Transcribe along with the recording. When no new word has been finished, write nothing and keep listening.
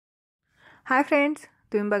Hi friends,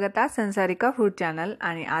 तुम्ही बघत आहात संसारिका फूड चॅनल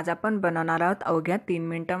आणि आज आपण बनवणार आहोत अवघ्या 3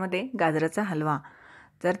 मिनिटांमध्ये गाजराचा हलवा।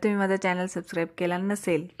 जर तुम्ही माझा चॅनल सबस्क्राइब केला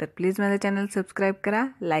नसेल तर प्लीज माझा चॅनल सबस्क्राइब करा,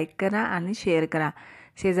 लाईक करा आणि शेअर करा।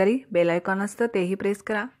 शेजारी बेल आयकॉन असतं तेही प्रेस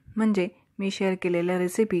करा म्हणजे मी शेअर केलेल्या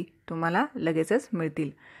रेसिपी तुम्हाला लगेचच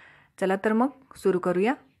मिळतील। चला तर मग सुरू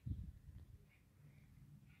करूया।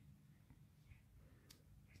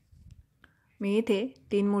 मी इथे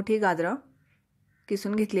 3 मोठी गाजरं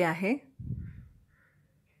किसून घेतली आहे।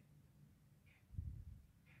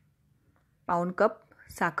 पाऊण कप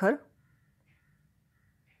साखर,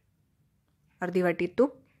 अर्धी वाटी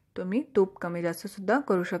तूप, तुम्ही तूप कमी जास्त सुद्धा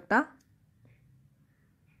करू शकता।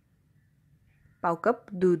 पाव कप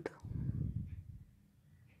दूध,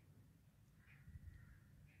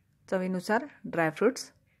 चवीनुसार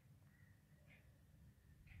ड्रायफ्रुट्स।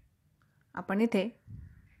 आपण इथे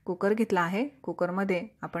कुकर घेतला आहे। कुकरमध्ये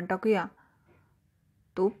आपण टाकूया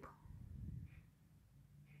तूप,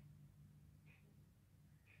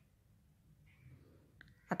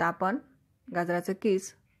 आता आपण गाजराचा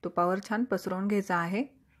किस तुपावर छान पसरवून घ्यायचा आहे।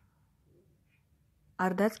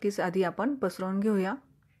 अर्धाच किस आधी आपण पसरवून घेऊया।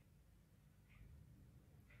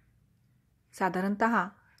 साधारणतः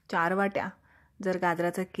 4 वाट्या जर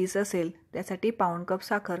गाजराचा किस असेल त्यासाठी पाऊण कप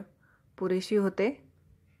साखर पुरेशी होते।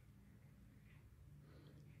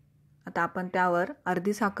 आता आपण त्यावर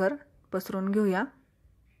अर्धी साखर पसरवून घेऊया।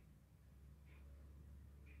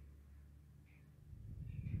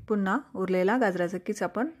 पुन्हा उरलेला गाजराचा किस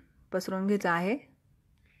आपण पसरवून घ्यायचा आहे।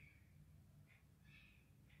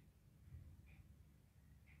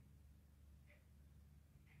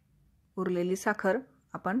 उरलेली साखर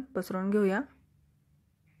आपण पसरवून घेऊया।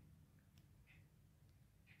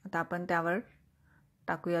 आता आपण त्यावर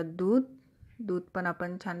टाकूया दूध। दूध पण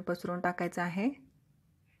आपण छान पसरवून टाकायचं आहे।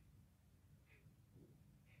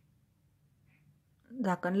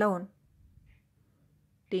 झाकण लावून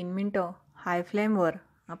 3 मिनिटं हाय फ्लेमवर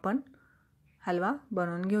आपण हलवा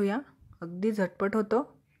बनवून घेऊया। अगदी झटपट होतो।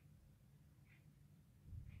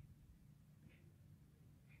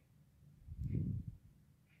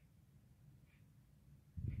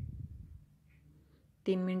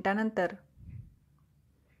 तीन मिनिटानंतर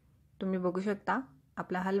तुम्ही बघू शकता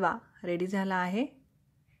आपला हलवा रेडी झाला आहे।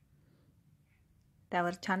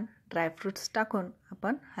 त्यावर छान ड्रायफ्रुट्स टाकून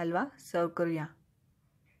आपण हलवा सर्व करूया।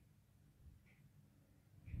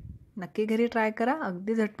 नक्की घरी ट्राय करा,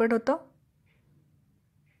 अगदी झटपट होतो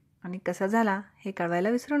आणि कसा झाला हे कळवायला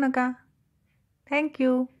विसरू नका। Thank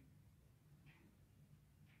you.